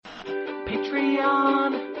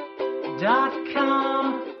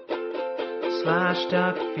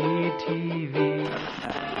Patreon.com/DuckFeedTV.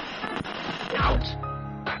 Out!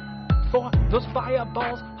 For those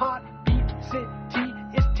fireballs, Heartbeat City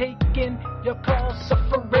is taking your call,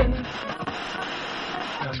 suffering.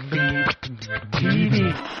 DuckFeed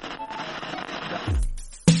TV.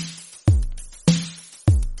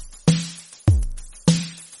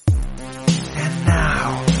 And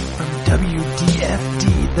now, from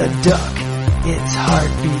WDFD The Duck, it's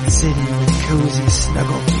Heartbeat City with Cozy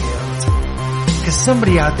Snugglefield. 'Cause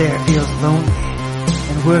somebody out there feels lonely,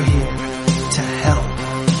 and we're here to help.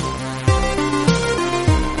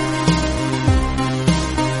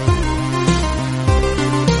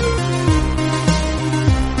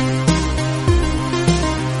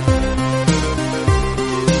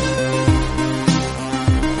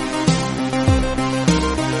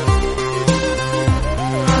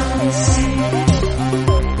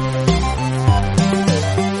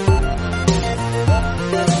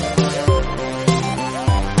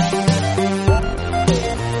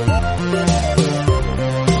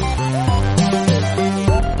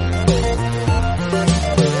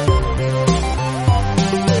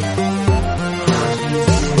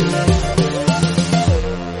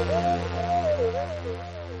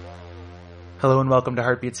 Welcome to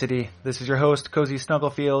Heartbeat City. This is your host, Cozy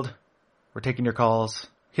Snugglefield. We're taking your calls,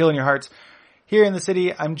 healing your hearts. Here in the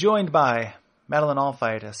city, I'm joined by Madeline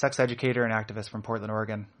Alfight, a sex educator and activist from Portland,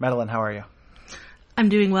 Oregon. Madeline, how are you? I'm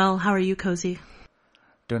doing well. How are you, Cozy?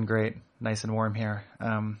 Doing great. Nice and warm here.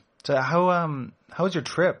 So how was your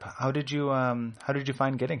trip? How did you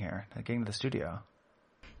find getting here, getting to the studio?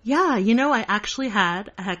 Yeah, I actually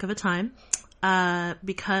had a heck of a time.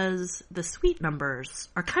 Because the suite numbers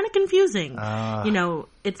are kind of confusing.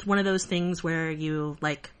 It's one of those things where you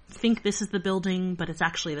think this is the building, but it's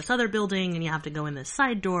actually this other building, and you have to go in this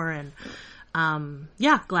side door. And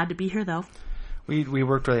glad to be here though. We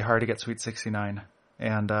worked really hard to get Suite 69,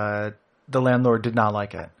 and the landlord did not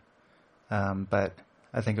like it, but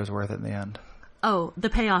I think it was worth it in the end. Oh,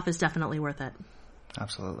 the payoff is definitely worth it.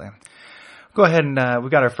 Absolutely. Go ahead and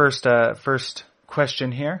we got our first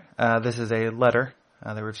question here. This is a letter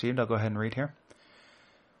that we received. I'll go ahead and read here.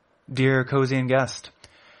 Dear Cozy and guest,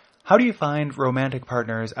 how do you find romantic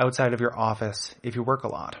partners outside of your office if you work a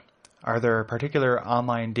lot? Are there particular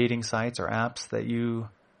online dating sites or apps that you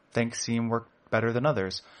think seem work better than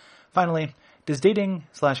others? Finally, does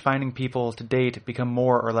dating/finding people to date become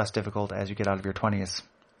more or less difficult as you get out of your 20s?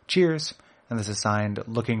 Cheers. And this is signed,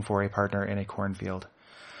 Looking for a Partner in a Cornfield.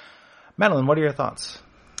 Madeline, what are your thoughts?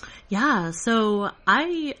 Yeah, so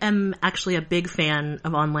I am actually a big fan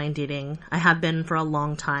of online dating. I have been for a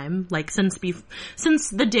long time, since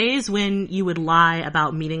the days when you would lie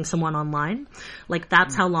about meeting someone online.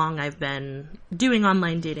 That's how long I've been doing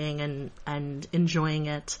online dating and enjoying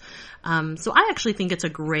it. So I actually think it's a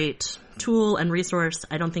great tool and resource.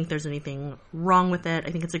 I don't think there's anything wrong with it.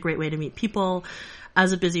 I think it's a great way to meet people.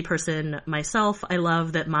 As a busy person myself, I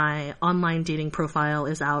love that my online dating profile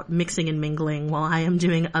is out mixing and mingling while I am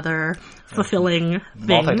doing other fulfilling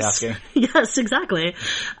things. Multitasking. Yes, exactly.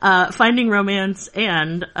 Finding romance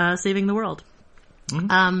and saving the world.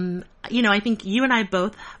 Mm-hmm. I think you and I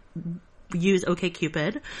both use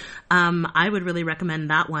OkCupid. I would really recommend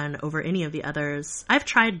that one over any of the others. I've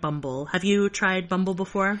tried Bumble. Have you tried Bumble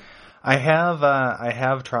before? I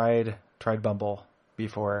have tried Bumble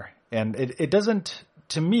before. And it doesn't,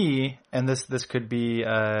 to me, and this could be,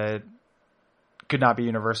 could not be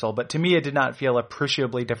universal, but to me it did not feel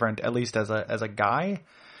appreciably different, at least as a guy,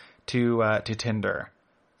 to Tinder,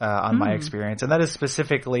 on my experience. And that is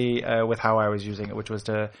specifically, with how I was using it, which was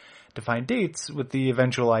to find dates with the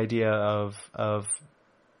eventual idea of a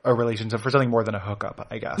relationship for something more than a hookup,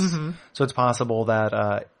 I guess. Mm-hmm. So it's possible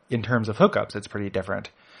that, in terms of hookups, it's pretty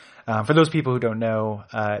different. For those people who don't know,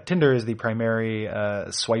 Tinder is the primary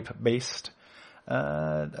swipe-based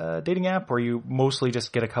dating app where you mostly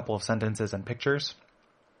just get a couple of sentences and pictures.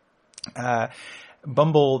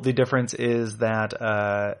 Bumble, the difference is that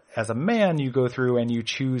as a man, you go through and you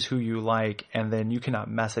choose who you like, and then you cannot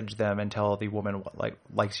message them until the woman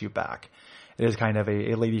likes you back. It is kind of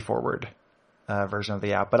a lady-forward version of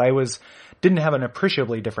the app, but didn't have an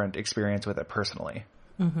appreciably different experience with it personally.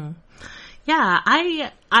 Mm-hmm. Yeah,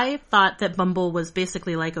 I thought that Bumble was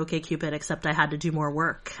basically like OkCupid, except I had to do more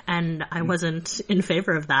work, and I wasn't in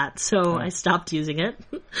favor of that, so I stopped using it.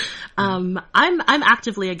 I'm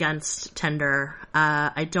actively against Tinder.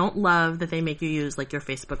 I don't love that they make you use your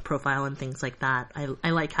Facebook profile and things like that. I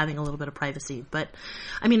like having a little bit of privacy, but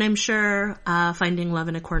I'm sure finding love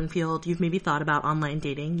in a cornfield, you've maybe thought about online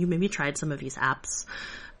dating, you maybe tried some of these apps.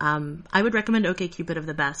 I would recommend OkCupid of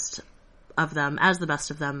the best. of them as the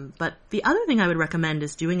best of them. But the other thing I would recommend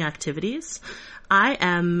is doing activities. I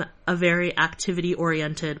am a very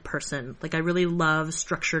activity-oriented person. Like, I really love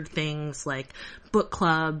structured things like book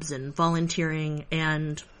clubs and volunteering.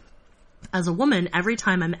 And as a woman, every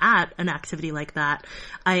time I'm at an activity like that,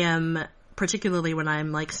 I am, particularly when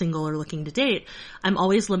I'm like single or looking to date, I'm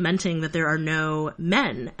always lamenting that there are no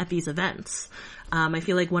men at these events. I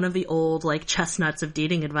feel like one of the old like chestnuts of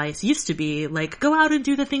dating advice used to be like, go out and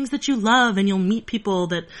do the things that you love and you'll meet people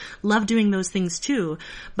that love doing those things too.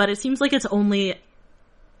 But it seems like it's only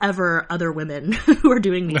ever other women who are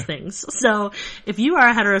doing these things. So if you are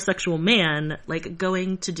a heterosexual man, like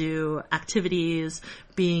going to do activities,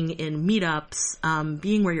 being in meetups,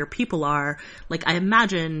 being where your people are, like I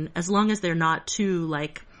imagine as long as they're not too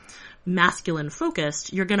like masculine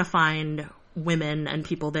focused, you're going to find women and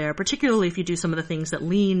people there, particularly if you do some of the things that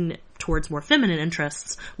lean towards more feminine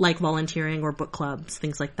interests, like volunteering or book clubs,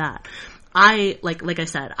 things like that. I, like I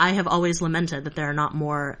said, I have always lamented that there are not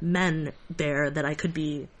more men there that I could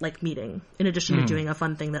be, like, meeting, in addition to doing a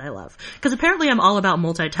fun thing that I love. Because apparently I'm all about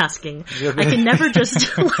multitasking. I can never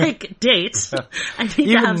just, like, date. I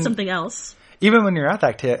need to have something else. Even when you're at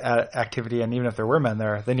that activity, and even if there were men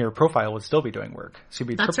there, then your profile would still be doing work. So you'd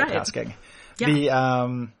be triple tasking.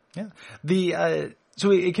 Yeah.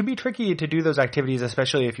 So it can be tricky to do those activities,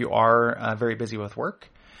 especially if you are very busy with work.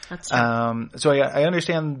 That's true. So I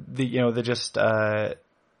understand taking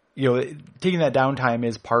that downtime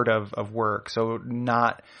is part of work. So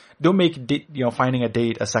don't make, finding a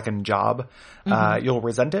date a second job. You'll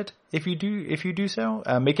resent it if you do so.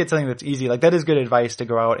 Make it something that's easy. Like that is good advice to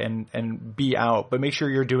go out and be out, but make sure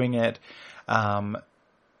you're doing it. I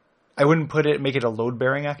wouldn't make it a load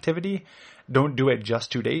bearing activity. Don't do it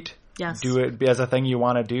just to date. Yes. Do it as a thing you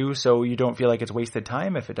want to do so you don't feel like it's wasted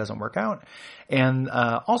time if it doesn't work out. And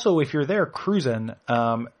also, if you're there cruising,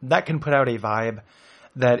 that can put out a vibe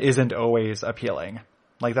that isn't always appealing.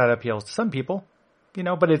 Like that appeals to some people,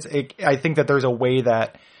 but I think that there's a way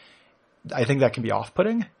that I think that can be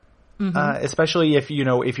off-putting, especially if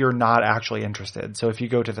you're not actually interested. So if you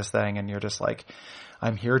go to this thing and you're just like,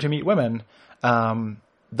 I'm here to meet women,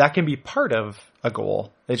 that can be part of a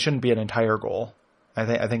goal. It shouldn't be an entire goal.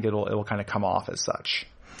 I think it'll kind of come off as such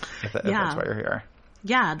if that's why you're here.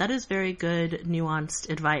 Yeah, that is very good, nuanced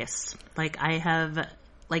advice. Like I have,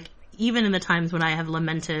 like even in the times when I have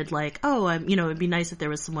lamented, like, oh, it'd be nice if there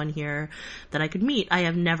was someone here that I could meet. I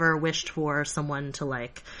have never wished for someone to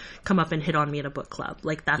like come up and hit on me at a book club.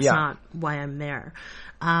 Like that's not why I'm there.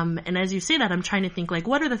 And as you say that, I'm trying to think like,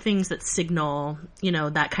 what are the things that signal,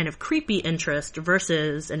 that kind of creepy interest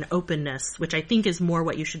versus an openness, which I think is more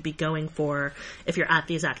what you should be going for if you're at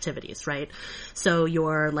these activities, right? So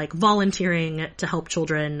you're like volunteering to help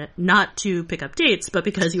children, not to pick up dates, but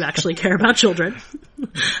because you actually care about children.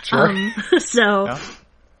 Sure.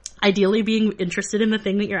 Ideally being interested in the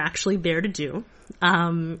thing that you're actually there to do,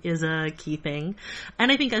 is a key thing.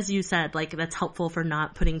 And I think, as you said, like that's helpful for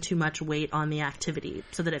not putting too much weight on the activity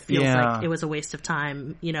so that it feels like it was a waste of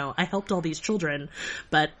time. I helped all these children,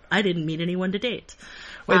 but I didn't meet anyone to date.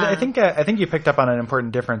 Well, I think you picked up on an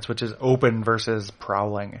important difference, which is open versus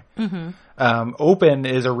prowling. Open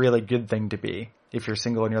is a really good thing to be if you're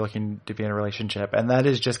single and you're looking to be in a relationship. And that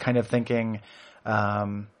is just kind of thinking,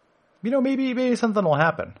 maybe something will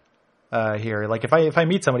happen. Here. Like if I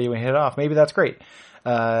meet somebody and we hit it off, maybe that's great.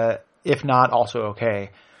 If not, also okay.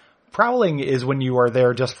 Prowling is when you are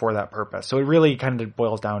there just for that purpose. So it really kind of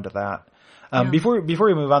boils down to that. Before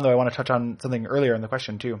we move on though, I want to touch on something earlier in the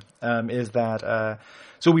question too, is that,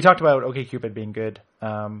 so we talked about OkCupid being good.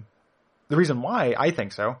 The reason why I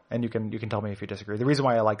think so, and you can tell me if you disagree, the reason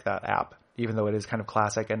why I like that app, even though it is kind of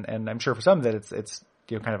classic and I'm sure for some that it's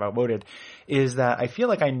kind of outmoded, is that I feel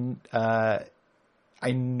like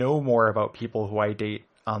I know more about people who I date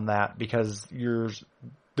on that because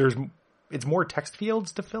it's more text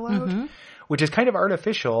fields to fill out, which is kind of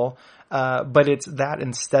artificial, but it's that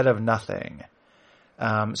instead of nothing.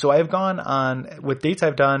 So I have gone on, with dates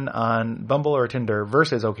I've done on Bumble or Tinder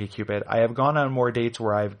versus OkCupid, I have gone on more dates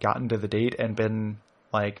where I've gotten to the date and been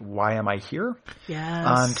like, why am I here? Yes.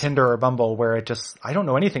 On Tinder or Bumble, where I don't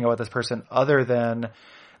know anything about this person other than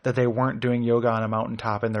that they weren't doing yoga on a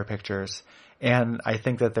mountaintop in their pictures. And I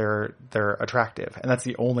think that they're attractive. And that's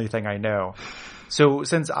the only thing I know. So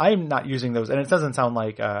since I'm not using those, and it doesn't sound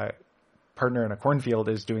like a partner in a cornfield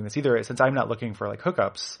is doing this either, since I'm not looking for like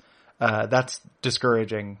hookups, that's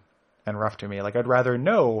discouraging and rough to me. Like I'd rather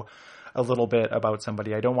know a little bit about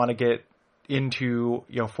somebody. I don't want to get into,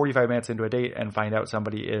 45 minutes into a date and find out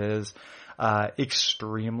somebody is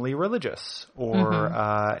extremely religious or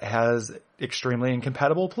has extremely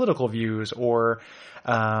incompatible political views or,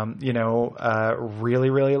 really,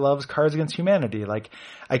 really loves Cards Against Humanity. Like,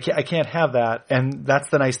 I can't have that. And that's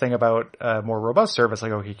the nice thing about a more robust service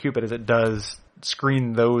like OkCupid is it does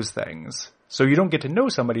screen those things. So you don't get to know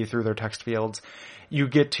somebody through their text fields. You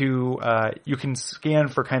get to, you can scan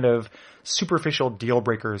for kind of superficial deal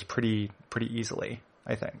breakers pretty easily,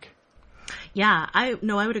 I think. Yeah, I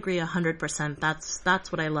would agree 100%.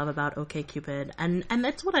 That's what I love about OkCupid. And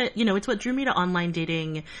that's what it's what drew me to online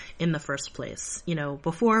dating in the first place.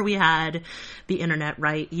 Before we had the internet,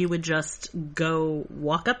 right? You would just go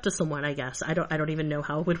walk up to someone, I guess. I don't even know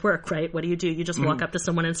how it would work, right? What do? You just walk up to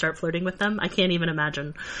someone and start flirting with them? I can't even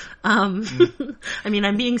imagine. I mean,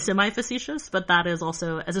 I'm being semi-facetious, but that is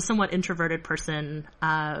also, as a somewhat introverted person,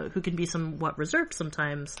 who can be somewhat reserved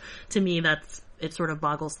sometimes, to me, it sort of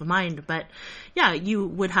boggles the mind. But yeah, you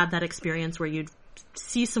would have that experience where you'd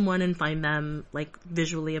see someone and find them like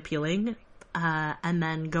visually appealing, and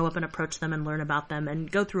then go up and approach them and learn about them and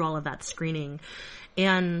go through all of that screening.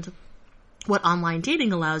 And what online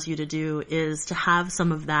dating allows you to do is to have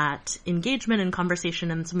some of that engagement and conversation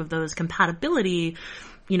and some of those compatibility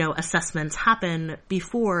assessments happen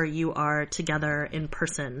before you are together in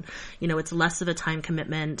person. It's less of a time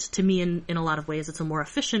commitment. To me, in a lot of ways, it's a more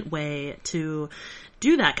efficient way to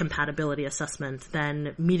do that compatibility assessment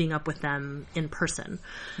than meeting up with them in person.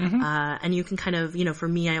 And you can kind of, for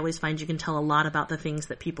me, I always find you can tell a lot about the things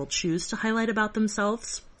that people choose to highlight about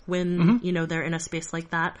themselves when, they're in a space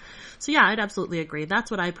like that. So yeah, I'd absolutely agree. That's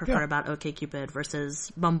what I prefer about OkCupid versus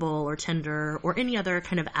Bumble or Tinder or any other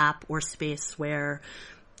kind of app or space where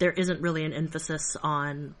there isn't really an emphasis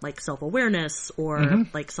on like self-awareness or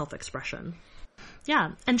like self-expression.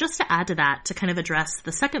 Yeah. And just to add to that, to kind of address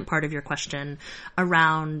the second part of your question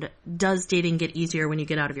around, does dating get easier when you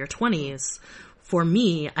get out of your 20s? For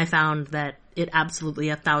me, I found that it absolutely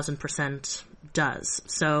 1,000% does.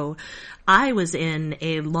 So I was in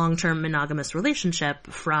a long-term monogamous relationship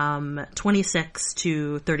from 26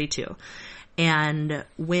 to 32. And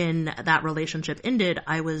when that relationship ended,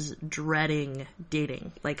 I was dreading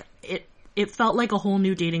dating. Like, it felt like a whole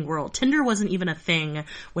new dating world. Tinder wasn't even a thing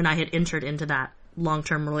when I had entered into that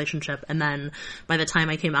long-term relationship. And then by the time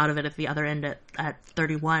I came out of it at the other end at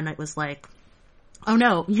 31, it was like, oh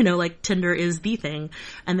no, like Tinder is the thing.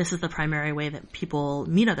 And this is the primary way that people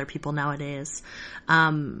meet other people nowadays.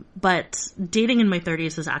 But dating in my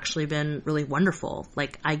 30s has actually been really wonderful.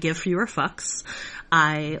 Like, I give fewer fucks.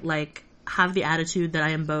 I have the attitude that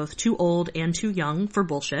I am both too old and too young for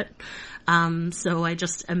bullshit. So I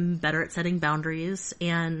just am better at setting boundaries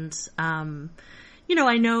and,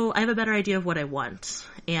 I know I have a better idea of what I want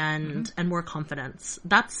and more confidence.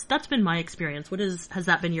 That's been my experience. Has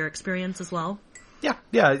that been your experience as well?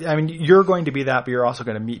 Yeah. I mean, you're going to be that, but you're also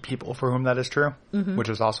going to meet people for whom that is true, which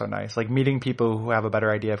is also nice. Like, meeting people who have a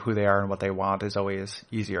better idea of who they are and what they want is always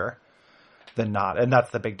easier than not. And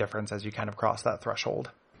that's the big difference as you kind of cross that threshold.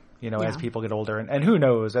 As people get older and who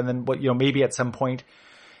knows, and then maybe at some point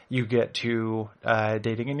you get to,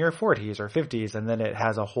 dating in your 40s or 50s and then it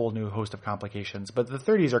has a whole new host of complications. But the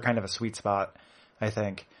 30s are kind of a sweet spot, I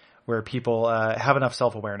think, where people, have enough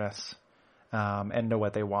self-awareness, and know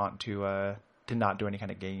what they want to not do any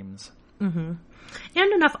kind of games. And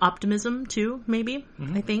enough optimism too, maybe,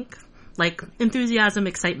 I think. Like, enthusiasm,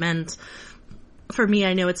 excitement. For me,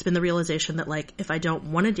 I know it's been the realization that, like, if I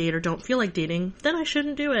don't want to date or don't feel like dating, then I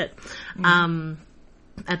shouldn't do it.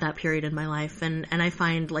 At that period in my life. And I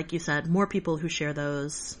find, like you said, more people who share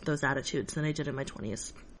those attitudes than I did in my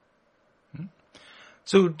 20s.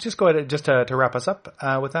 So just go ahead, just to wrap us up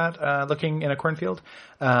with that, looking in a cornfield.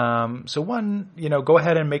 So one, go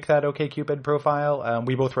ahead and make that OkCupid profile.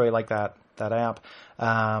 We both really like that app.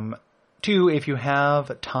 Two, if you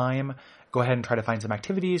have time, go ahead and try to find some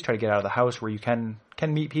activities, try to get out of the house where you can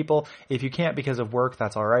meet people. If you can't because of work,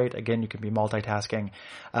 that's all right. Again, you can be multitasking.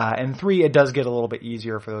 And three, it does get a little bit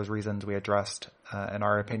easier for those reasons we addressed, in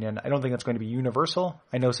our opinion. I don't think it's going to be universal.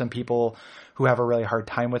 I know some people who have a really hard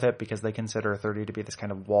time with it because they consider 30 to be this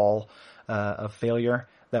kind of wall, of failure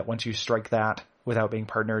that once you strike that without being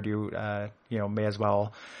partnered, you may as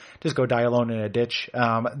well just go die alone in a ditch.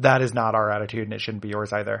 That is not our attitude and it shouldn't be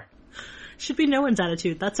yours either. Should be no one's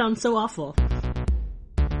attitude. That sounds so awful.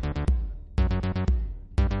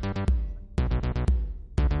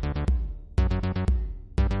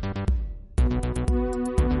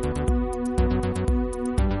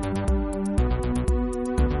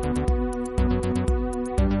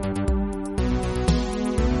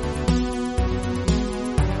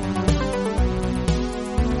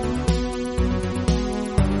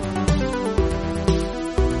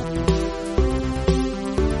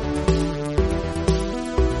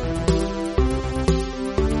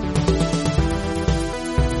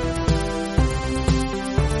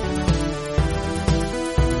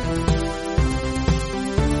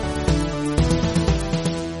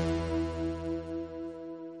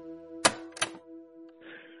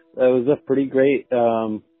 was a pretty great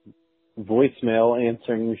voicemail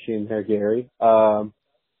answering machine there, Gary.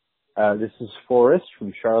 This is Forrest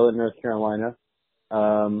from Charlotte, North Carolina.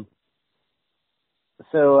 I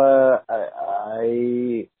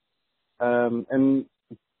am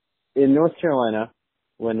in North Carolina.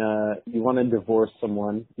 When you want to divorce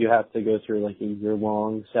someone, you have to go through like a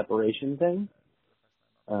year-long separation thing,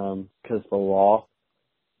 because the law.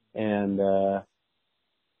 And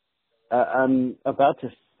I'm about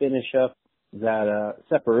to finish up that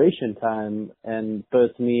separation time, and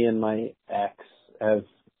both me and my ex have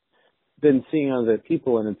been seeing other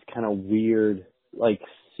people, and it's kind of weird, like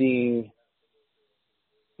seeing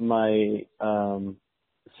my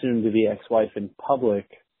soon-to-be ex-wife in public.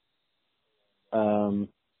 Do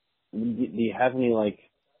you have any like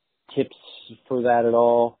tips for that at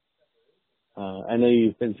all? I know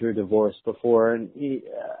you've been through a divorce before, and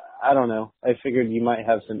I don't know. I figured you might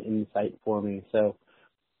have some insight for me. So,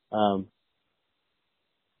 I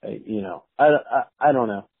don't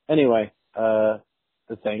know. Anyway,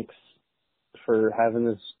 thanks for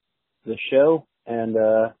having this show, and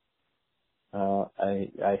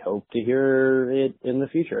I hope to hear it in the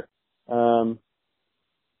future.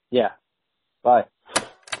 Yeah. Bye.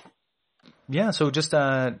 Yeah. So just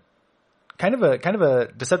kind of a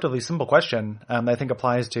deceptively simple question. I think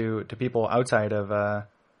applies to people outside of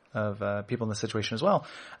people in this situation as well.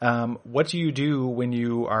 What do you do when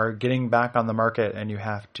you are getting back on the market and you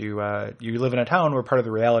have to, you live in a town where part of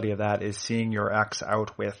the reality of that is seeing your ex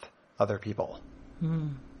out with other people?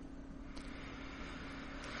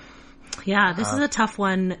 Yeah, this is a tough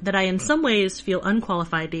one that I in some ways feel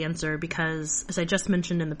unqualified to answer because, as I just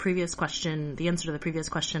mentioned in the previous question, the answer to the previous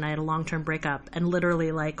question, I had a long-term breakup, and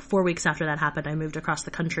literally like 4 weeks after that happened, I moved across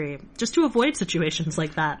the country just to avoid situations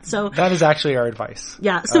like that. So that is actually our advice.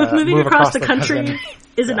 Yeah, so if moving across the country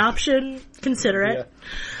is an option, consider it.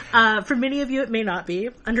 Yeah. For many of you, it may not be,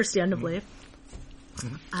 understandably.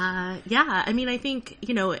 I mean, I think,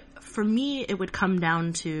 for me, it would come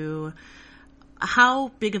down to how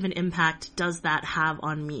big of an impact does that have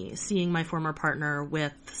on me, seeing my former partner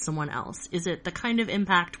with someone else? Is it the kind of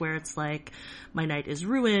impact where it's like, my night is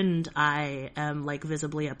ruined, I am like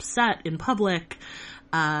visibly upset in public,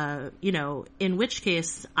 in which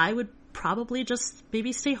case I would probably just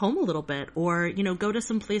maybe stay home a little bit or, go to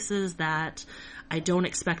some places that I don't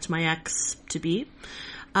expect my ex to be.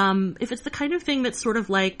 If it's the kind of thing that's sort of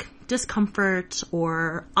like discomfort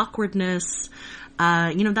or awkwardness,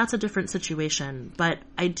 that's a different situation. But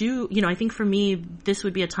I do, I think for me, this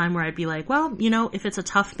would be a time where I'd be like, well, if it's a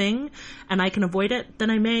tough thing and I can avoid it,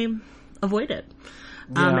 then I may avoid it.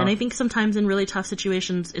 Yeah. And I think sometimes in really tough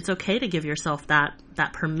situations, it's okay to give yourself that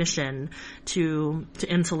permission to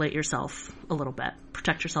insulate yourself a little bit,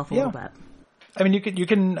 protect yourself a little bit. I mean, you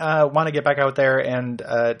can want to get back out there, and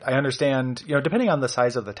I understand, depending on the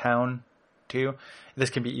size of the town, too,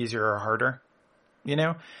 this can be easier or harder.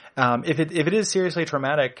 If it is seriously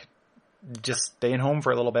traumatic, just staying home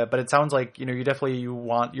for a little bit. But it sounds like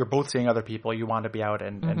you're both seeing other people. You want to be out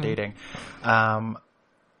and dating. So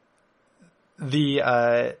you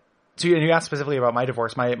asked specifically about my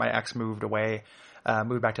divorce. My ex moved away,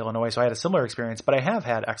 moved back to Illinois, so I had a similar experience. But I have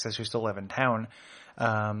had exes who still live in town.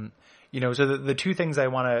 So the two things I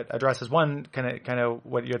want to address is one, kind of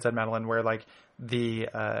what you had said, Madeline, where like the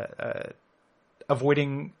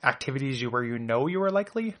avoiding activities where you were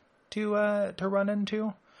likely to run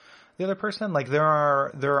into the other person. Like there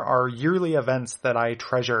are yearly events that I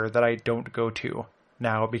treasure that I don't go to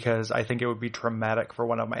now because I think it would be traumatic for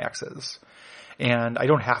one of my exes, and I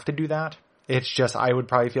don't have to do that. It's just I would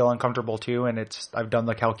probably feel uncomfortable too, and I've done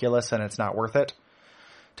the calculus and it's not worth it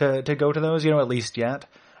to go to those, at least yet.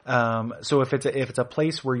 So if it's a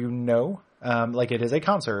place where like it is a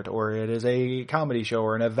concert or it is a comedy show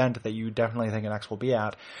or an event that you definitely think an ex will be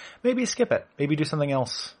at, maybe skip it. Maybe do something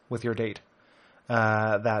else with your date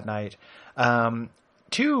that night.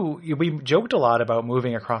 Two, we joked a lot about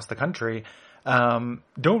moving across the country. You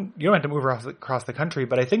don't have to move across the country,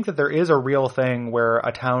 but I think that there is a real thing where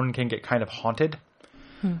a town can get kind of haunted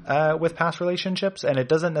with past relationships, and it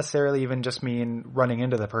doesn't necessarily even just mean running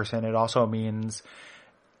into the person. It also means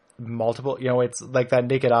multiple, it's like that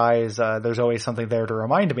naked eyes, there's always something there to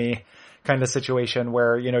remind me kind of situation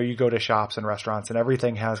where, you go to shops and restaurants and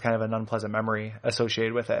everything has kind of an unpleasant memory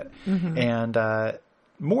associated with it. And,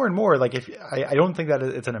 more and more, like I don't think that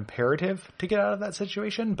it's an imperative to get out of that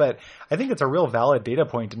situation, but I think it's a real valid data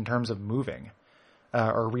point in terms of moving,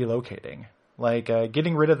 or relocating, like,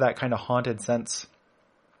 getting rid of that kind of haunted sense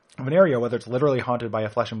of an area, whether it's literally haunted by a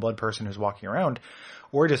flesh and blood person who's walking around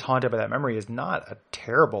or just haunted by that memory, is not a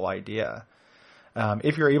terrible idea.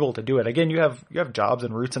 if you're able to do it. Again, you have jobs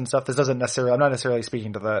and roots and stuff. This doesn't necessarily, I'm not necessarily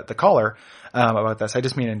speaking to the caller, about this. I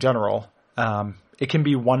just mean in general, it can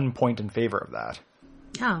be one point in favor of that.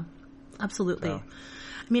 Yeah, absolutely. So.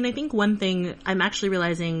 I mean, I think one thing I'm actually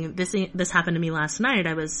realizing, this happened to me last night.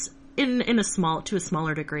 I was to a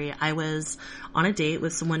smaller degree. I was on a date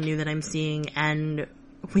with someone new that I'm seeing, and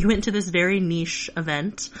we went to this very niche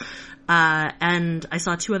event, and I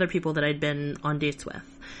saw 2 other people that I'd been on dates with.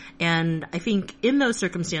 And I think in those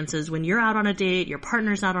circumstances, when you're out on a date, your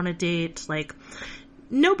partner's out on a date, like,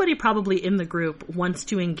 nobody probably in the group wants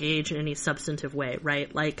to engage in any substantive way,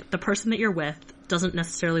 right? Like, the person that you're with doesn't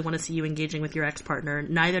necessarily want to see you engaging with your ex-partner.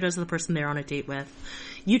 Neither does the person they're on a date with.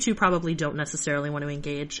 You two probably don't necessarily want to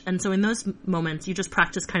engage. And so in those moments, you just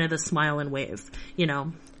practice kind of the smile and wave, you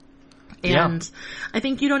know? And I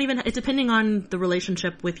think you don't even, depending on the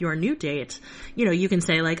relationship with your new date, you know, you can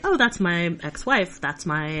say like, oh, that's my ex-wife, that's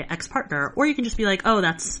my ex-partner, or you can just be like, oh,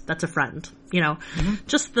 that's a friend, you know,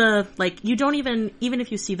 just you don't even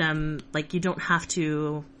if you see them, like, you don't have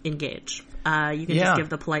to engage. You can just give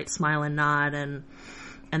the polite smile and nod and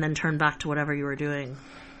then turn back to whatever you were doing.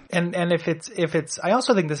 And if it's, I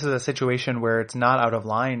also think this is a situation where it's not out of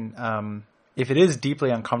line, if it is deeply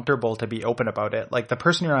uncomfortable to be open about it. Like, the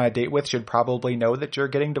person you're on a date with should probably know that you're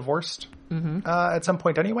getting divorced at some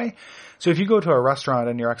point anyway. So if you go to a restaurant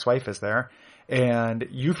and your ex-wife is there and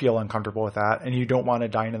you feel uncomfortable with that and you don't want to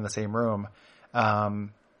dine in the same room,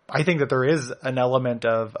 I think that there is an element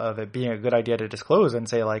of it being a good idea to disclose and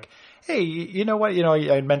say like, hey, you know what,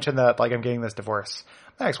 I mentioned that, like, I'm getting this divorce.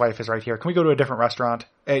 My ex-wife is right here. Can we go to a different restaurant?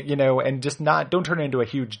 And just don't turn it into a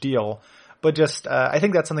huge deal. But just, I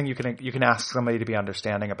think that's something you can ask somebody to be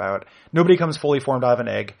understanding about. Nobody comes fully formed out of an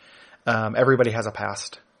egg. Everybody has a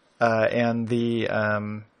past. I think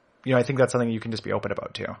that's something you can just be open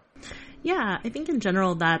about too. Yeah, I think in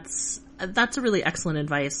general that's a really excellent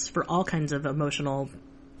advice for all kinds of emotionally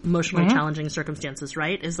challenging circumstances,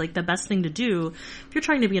 right? Is like the best thing to do if you're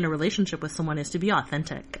trying to be in a relationship with someone is to be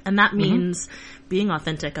authentic. And that means being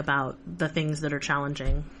authentic about the things that are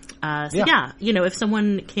challenging. If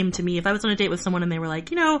someone came to me, if I was on a date with someone and they were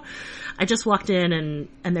like, I just walked in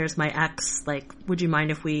and there's my ex, like, would you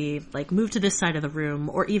mind if we like move to this side of the room?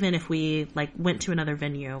 Or even if we like went to another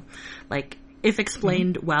venue, like, if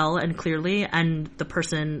explained well and clearly, and the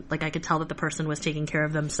person, like, I could tell that the person was taking care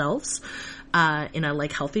of themselves, in a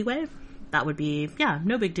like healthy way, that would be,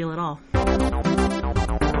 no big deal at all.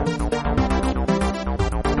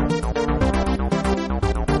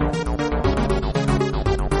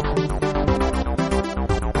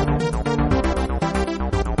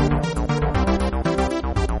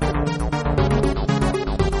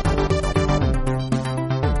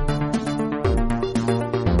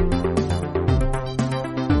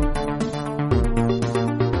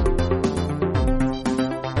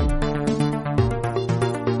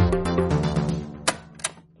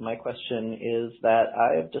 Is that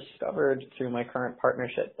I have discovered through my current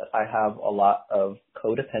partnership that I have a lot of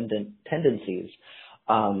codependent tendencies.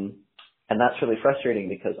 And that's really frustrating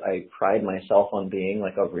because I pride myself on being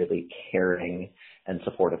like a really caring and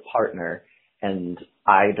supportive partner. And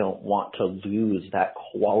I don't want to lose that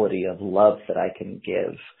quality of love that I can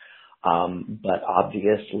give. But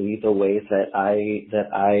obviously the way that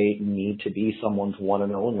I need to be someone's one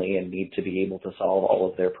and only and need to be able to solve all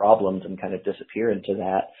of their problems and kind of disappear into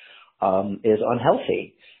that, is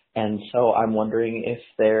unhealthy. And so I'm wondering if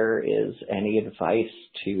there is any advice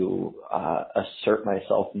to assert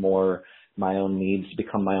myself more, my own needs,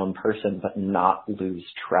 become my own person, but not lose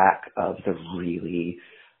track of the really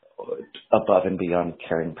above and beyond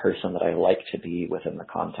caring person that I like to be within the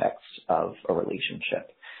context of a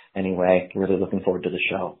relationship. Anyway, really looking forward to the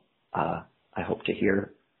show. I hope to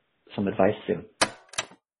hear some advice soon.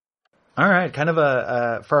 All right, kind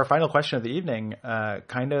of for our final question of the evening,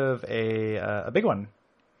 kind of a big one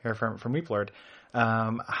here from Weeplord.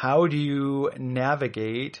 How do you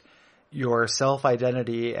navigate your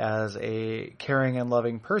self-identity as a caring and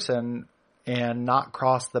loving person and not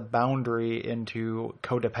cross the boundary into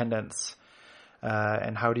codependence?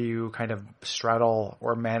 And how do you kind of straddle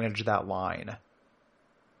or manage that line?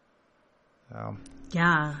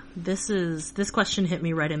 Yeah, this question hit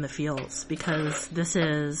me right in the feels because this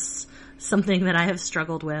is something that I have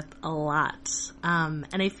struggled with a lot. And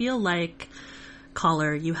I feel like,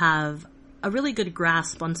 caller, you have a really good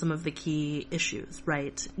grasp on some of the key issues,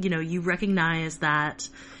 right? You recognize that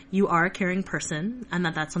you are a caring person and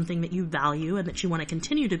that that's something that you value and that you want to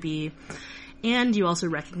continue to be. And you also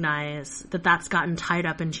recognize that that's gotten tied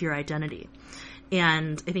up into your identity.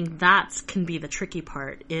 And I think that can be the tricky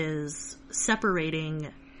part, is separating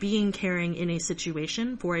being caring in a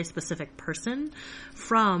situation for a specific person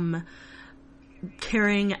from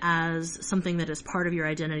caring as something that is part of your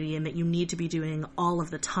identity and that you need to be doing all of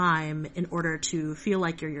the time in order to feel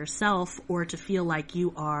like you're yourself or to feel like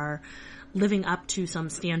you are living up to some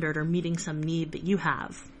standard or meeting some need that you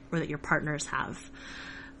have or that your partners have.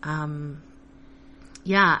 I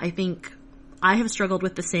think I have struggled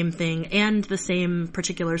with the same thing and the same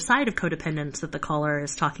particular side of codependence that the caller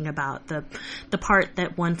is talking about. The part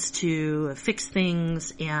that wants to fix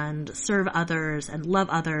things and serve others and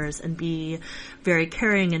love others and be very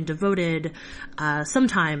caring and devoted,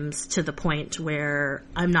 sometimes to the point where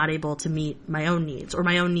I'm not able to meet my own needs, or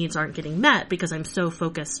my own needs aren't getting met because I'm so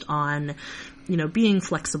focused on, being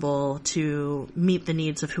flexible to meet the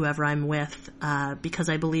needs of whoever I'm with, because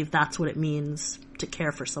I believe that's what it means to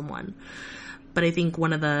care for someone. But I think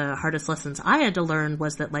one of the hardest lessons I had to learn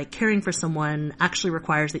was that, like, caring for someone actually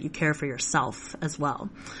requires that you care for yourself as well.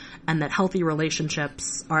 And that healthy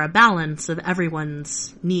relationships are a balance of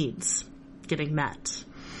everyone's needs getting met.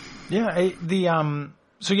 Yeah, the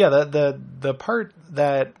part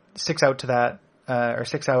that sticks out to that, or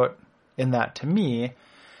sticks out in that to me,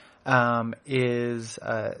 is,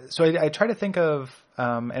 so I try to think of,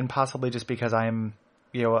 and possibly just because I'm,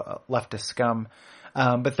 a leftist scum,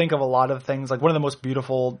 but think of a lot of things. Like, one of the most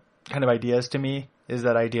beautiful kind of ideas to me is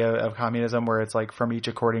that idea of communism where it's like from each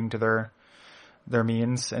according to their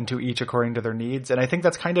means and to each according to their needs. And I think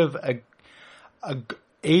that's kind of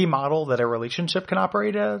a model that a relationship can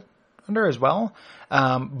operate under as well.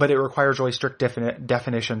 But it requires really strict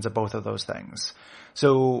definitions of both of those things.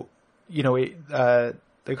 So, the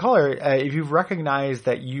caller, if you've recognized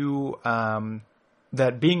that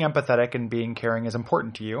that being empathetic and being caring is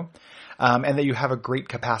important to you, and that you have a great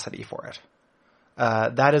capacity for it.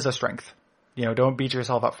 That is a strength. Don't beat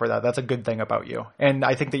yourself up for that. That's a good thing about you. And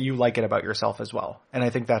I think that you like it about yourself as well. And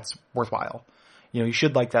I think that's worthwhile. You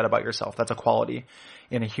should like that about yourself. That's a quality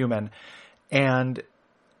in a human. And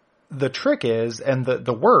the trick is, and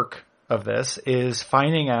the work of this is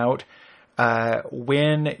finding out,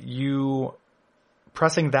 when you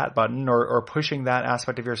pressing that button or pushing that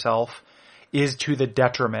aspect of yourself is to the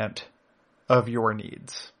detriment of your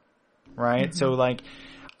needs. Right? Mm-hmm. So, like,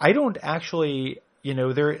 I don't actually,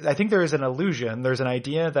 I think there is an illusion. There's an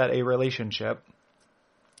idea that a relationship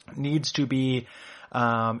needs to be,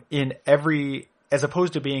 as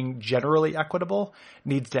opposed to being generally equitable,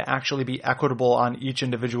 needs to actually be equitable on each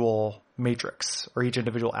individual matrix or each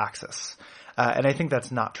individual axis. And I think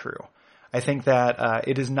that's not true. I think that,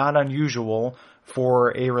 it is not unusual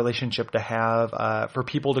for a relationship to have, for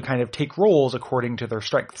people to kind of take roles according to their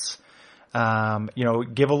strengths.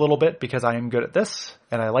 Give a little bit because I am good at this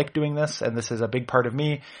and I like doing this and this is a big part of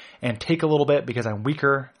me, and take a little bit because I'm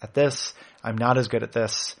weaker at this. I'm not as good at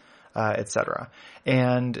this, etc.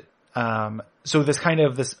 And, so this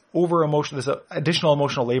additional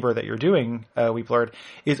emotional labor that you're doing, Weep Lord,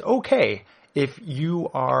 is okay if you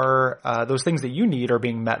are, those things that you need are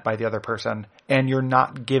being met by the other person and you're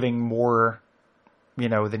not giving more,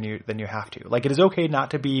 than you have to. Like, it is okay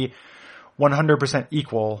not to be 100%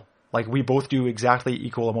 equal. Like, we both do exactly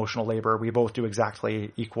equal emotional labor. We both do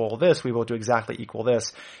exactly equal this. We both do exactly equal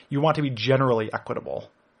this. You want to be generally equitable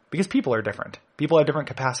because people are different. People have different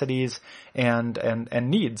capacities and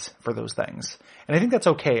needs for those things. And I think that's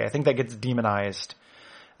okay. I think that gets demonized,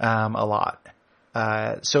 a lot.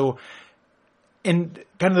 So, and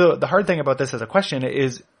kind of the hard thing about this as a question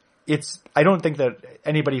is I don't think that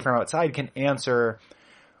anybody from outside can answer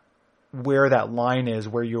where that line is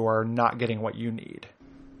where you are not getting what you need.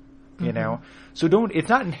 So it's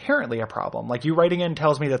not inherently a problem. Like, you writing in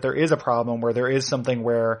tells me that there is a problem where there is something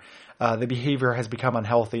where, the behavior has become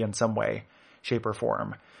unhealthy in some way, shape, or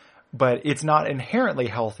form. But it's not inherently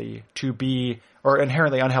healthy or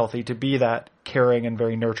inherently unhealthy to be that caring and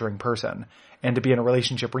very nurturing person and to be in a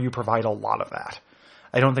relationship where you provide a lot of that.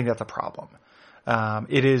 I don't think that's a problem.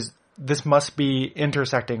 This must be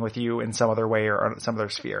intersecting with you in some other way or some other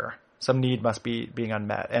sphere. Some need must be being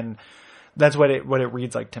unmet. And that's what it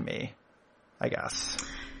reads like to me, I guess.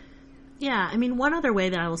 Yeah, I mean, one other way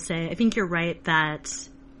that I will say, I think you're right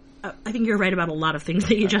about a lot of things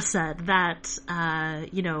that you just said, that,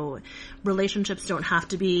 relationships don't have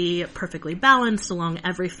to be perfectly balanced along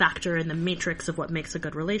every factor in the matrix of what makes a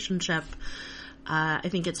good relationship. I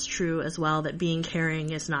think it's true as well that being caring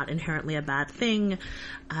is not inherently a bad thing.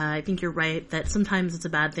 I think you're right that sometimes it's a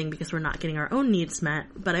bad thing because we're not getting our own needs met.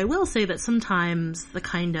 But I will say that sometimes the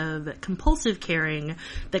kind of compulsive caring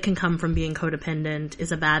that can come from being codependent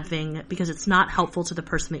is a bad thing because it's not helpful to the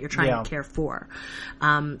person that you're trying to care for.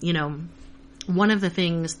 One of the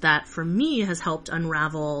things that for me has helped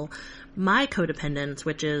unravel my codependence,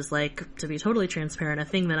 which is like, to be totally transparent, a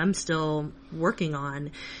thing that I'm still working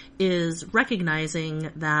on, is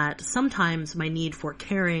recognizing that sometimes my need for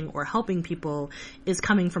caring or helping people is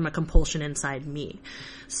coming from a compulsion inside me.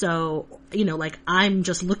 So, you know, like, I'm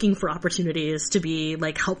just looking for opportunities to be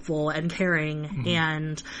like helpful and caring,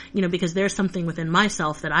 and, you know, because there's something within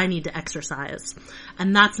myself that I need to exercise,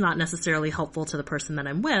 and that's not necessarily helpful to the person that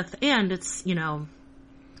I'm with. And it's, you know,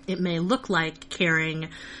 it may look like caring,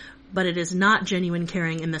 but it is not genuine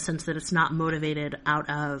caring in the sense that it's not motivated out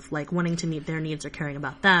of like wanting to meet their needs or caring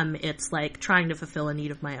about them. It's like trying to fulfill a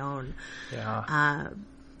need of my own. Yeah.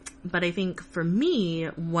 But I think for me,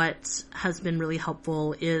 what has been really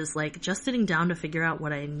helpful is like just sitting down to figure out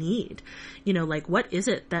what I need. You know, like, what is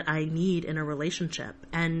it that I need in a relationship,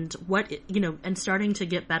 and what, you know, and starting to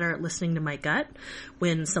get better at listening to my gut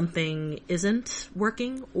when something isn't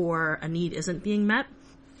working or a need isn't being met.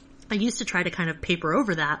 I used to try to kind of paper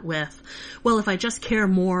over that with, well, if I just care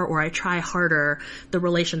more or I try harder, the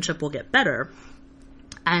relationship will get better.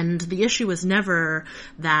 And the issue was never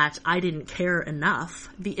that I didn't care enough.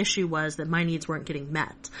 The issue was that my needs weren't getting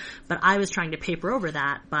met. But I was trying to paper over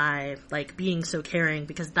that by like being so caring,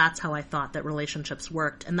 because that's how I thought that relationships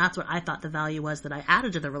worked. And that's what I thought the value was that I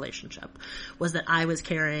added to the relationship, was that I was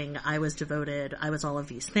caring, I was devoted, I was all of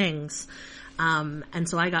these things. And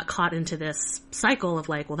so I got caught into this cycle of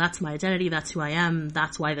like, well, that's my identity, that's who I am,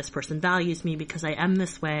 that's why this person values me, because I am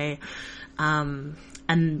this way.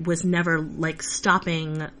 And was never like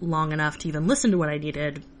stopping long enough to even listen to what I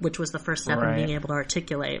needed, which was the first step in being able to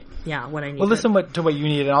articulate, what I needed. Well, listen to what you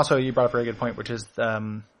need. And also you brought up a very good point, which is,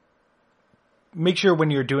 make sure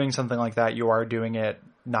when you're doing something like that, you are doing it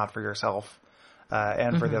not for yourself,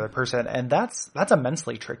 and for the other person. And that's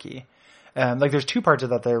immensely tricky. Like, there's two parts of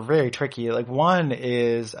that that are very tricky. Like, one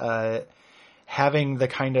is, having the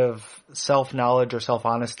kind of self-knowledge or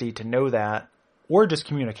self-honesty to know that, or just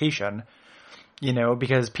communication. You know,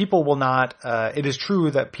 because people will not, it is true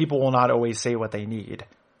that people will not always say what they need,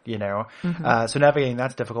 you know. So navigating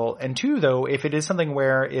that's difficult. And two, though, if it is something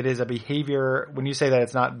where it is a behavior, when you say that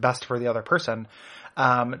it's not best for the other person,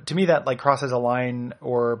 to me that like crosses a line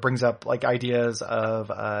or brings up like ideas of,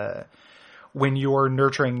 when your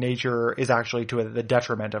nurturing nature is actually to the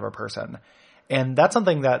detriment of a person. And that's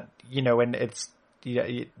something that, you know, and it's,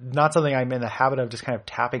 not something I'm in the habit of just kind of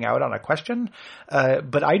tapping out on a question.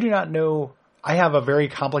 But I do not know. I have a very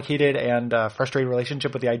complicated and frustrated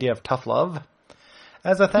relationship with the idea of tough love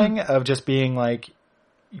as a thing, of just being like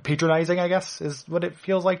patronizing, I guess, is what it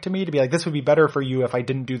feels like to me, to be like, this would be better for you if I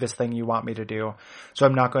didn't do this thing you want me to do, so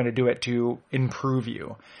I'm not going to do it to improve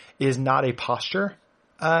you, is not a posture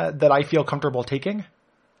that I feel comfortable taking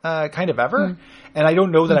kind of ever. And I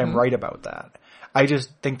don't know that I'm right about that. I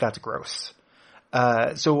just think that's gross.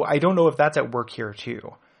 So I don't know if that's at work here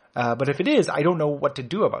too. But if it is, I don't know what to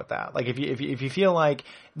do about that. Like, if you feel like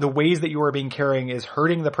the ways that you are being caring is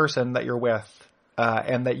hurting the person that you're with,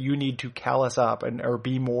 and that you need to callous up or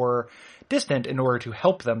be more distant in order to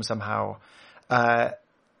help them somehow,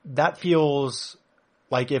 that feels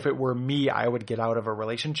like if it were me, I would get out of a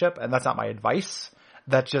relationship, and that's not my advice.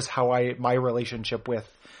 That's just how my relationship with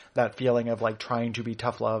that feeling of like trying to be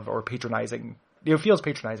tough love or patronizing, it feels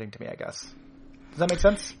patronizing to me, I guess. Does that make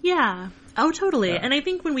sense? Yeah. Oh, totally. Yeah. And I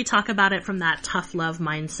think when we talk about it from that tough love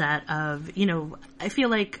mindset of, you know, I feel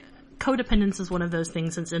like codependence is one of those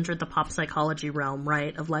things that's entered the pop psychology realm,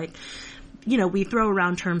 right? Of like, you know, we throw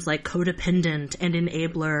around terms like codependent and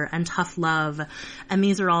enabler and tough love, and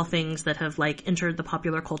these are all things that have like entered the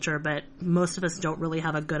popular culture, but most of us don't really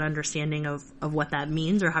have a good understanding of what that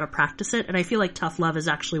means or how to practice it. And I feel like tough love is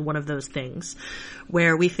actually one of those things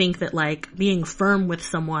where we think that like being firm with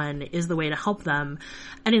someone is the way to help them.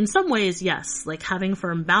 And in some ways, yes, like having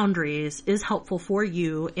firm boundaries is helpful for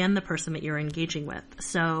you and the person that you're engaging with.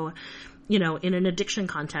 So, you know, in an addiction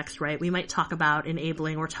context, right, we might talk about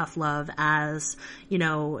enabling or tough love as, you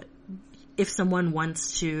know, if someone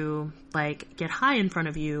wants to like get high in front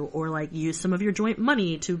of you or like use some of your joint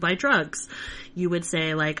money to buy drugs, you would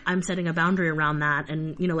say like, I'm setting a boundary around that,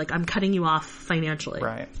 and, you know, like I'm cutting you off financially.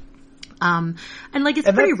 Right. And like, it's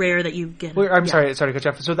very rare that you get, sorry to cut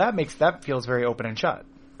you off. So that feels very open and shut,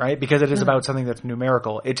 right? Because it is about something that's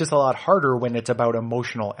numerical. It's just a lot harder when it's about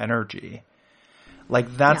emotional energy.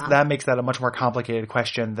 Like that makes that a much more complicated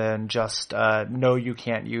question than just, no, you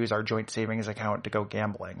can't use our joint savings account to go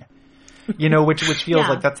gambling, you know, which feels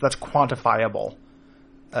like that's quantifiable.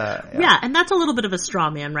 And that's a little bit of a straw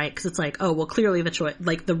man, right? Because it's like, oh, well, clearly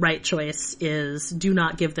the right choice is do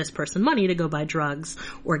not give this person money to go buy drugs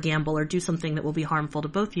or gamble or do something that will be harmful to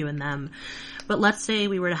both you and them. But let's say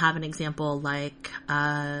we were to have an example like,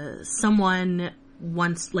 someone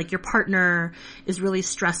wants, like your partner is really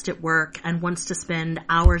stressed at work and wants to spend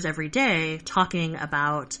hours every day talking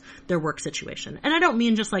about their work situation. And I don't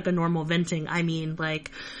mean just like a normal venting. I mean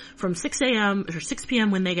like from 6 a.m. or 6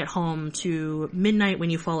 p.m. when they get home to midnight when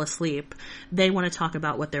you fall asleep, they want to talk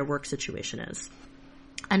about what their work situation is.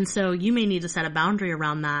 And so you may need to set a boundary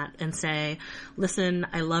around that and say, listen,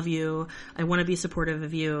 I love you. I want to be supportive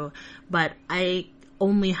of you, but I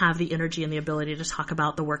only have the energy and the ability to talk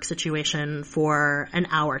about the work situation for an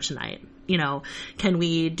hour tonight. You know, can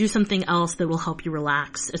we do something else that will help you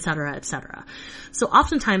relax, et cetera, et cetera. So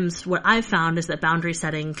oftentimes what I've found is that boundary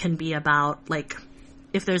setting can be about, like,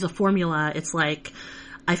 if there's a formula, it's like,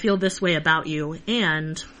 I feel this way about you,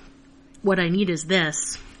 and what I need is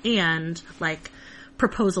this, and like,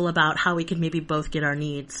 proposal about how we could maybe both get our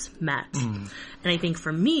needs met. And I think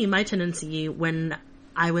for me, my tendency when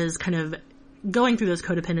I was kind of going through those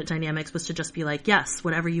codependent dynamics was to just be like, yes,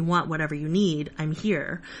 whatever you want, whatever you need, I'm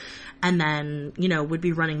here. And then, you know, would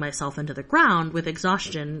be running myself into the ground with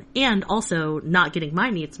exhaustion and also not getting my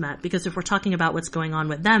needs met. Because if we're talking about what's going on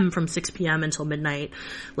with them from 6 p.m. until midnight,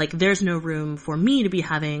 like there's no room for me to be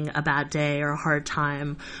having a bad day or a hard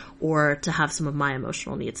time or to have some of my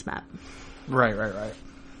emotional needs met. Right.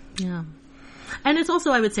 Yeah. And it's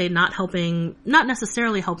also, I would say, not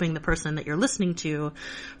necessarily helping the person that you're listening to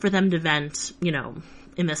for them to vent, you know,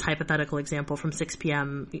 in this hypothetical example from 6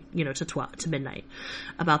 p.m., you know, to midnight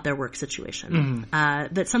about their work situation.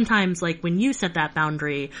 That sometimes, like, when you set that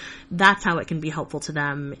boundary, that's how it can be helpful to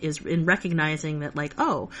them, is in recognizing that, like,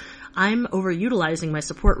 oh, I'm overutilizing my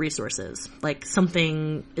support resources. Like,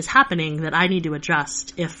 something is happening that I need to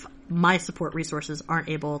adjust if my support resources aren't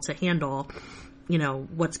able to handle, you know,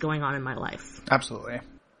 what's going on in my life. Absolutely.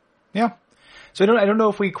 Yeah. So I don't know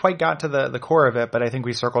if we quite got to the core of it, but I think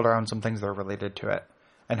we circled around some things that are related to it.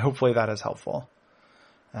 And hopefully that is helpful.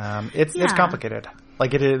 It's complicated.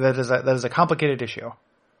 Like that is a complicated issue.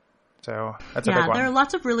 So that's a big one. There are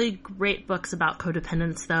lots of really great books about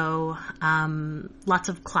codependence, though. Lots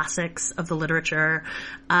of classics of the literature.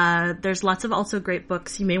 There's lots of also great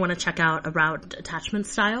books you may want to check out around attachment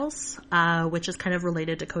styles, which is kind of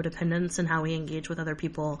related to codependence and how we engage with other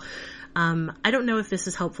people. I don't know if this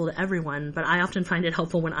is helpful to everyone, but I often find it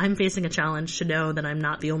helpful when I'm facing a challenge to know that I'm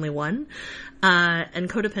not the only one. And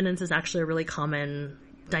codependence is actually a really common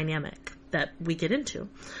dynamic that we get into.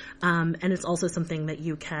 And it's also something that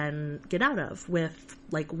you can get out of with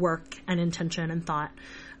like work and intention and thought.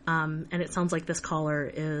 And it sounds like this caller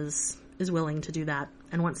is willing to do that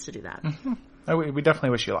and wants to do that. Mm-hmm. We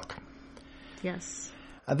definitely wish you luck. Yes.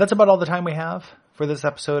 That's about all the time we have for this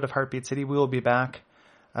episode of Heartbeat City. We will be back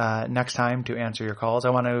next time to answer your calls.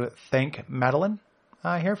 I want to thank Madeline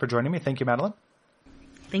here for joining me. Thank you, Madeline.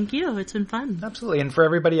 Thank you. It's been fun. Absolutely. And for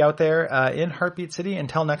everybody out there in Heartbeat City,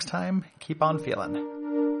 until next time, keep on feeling.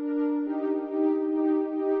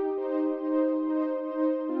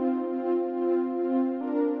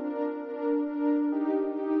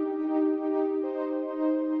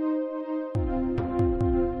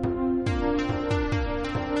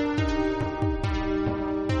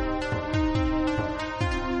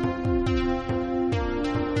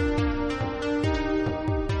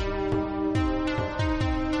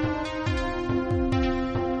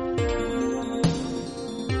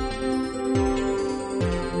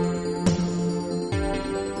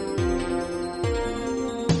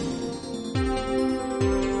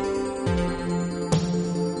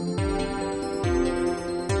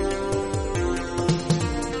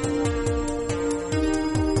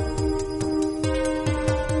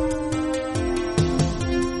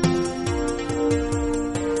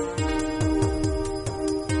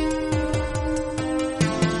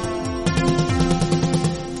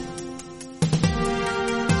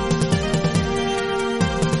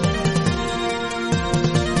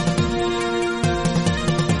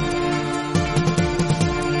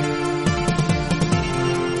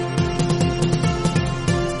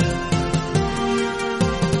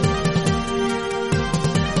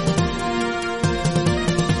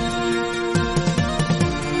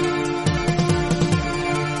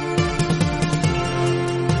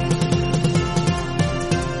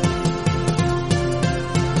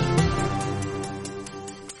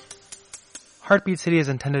 Heartbeat City is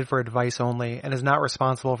intended for advice only and is not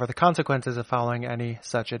responsible for the consequences of following any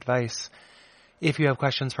such advice. If you have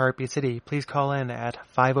questions for Heartbeat City, please call in at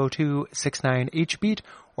 502-69-HBEAT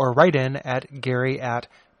or write in at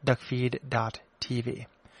gary@duckfeed.tv.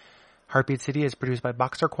 Heartbeat City is produced by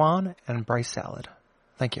Boxer Kwan and Bryce Salad.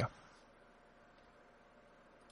 Thank you.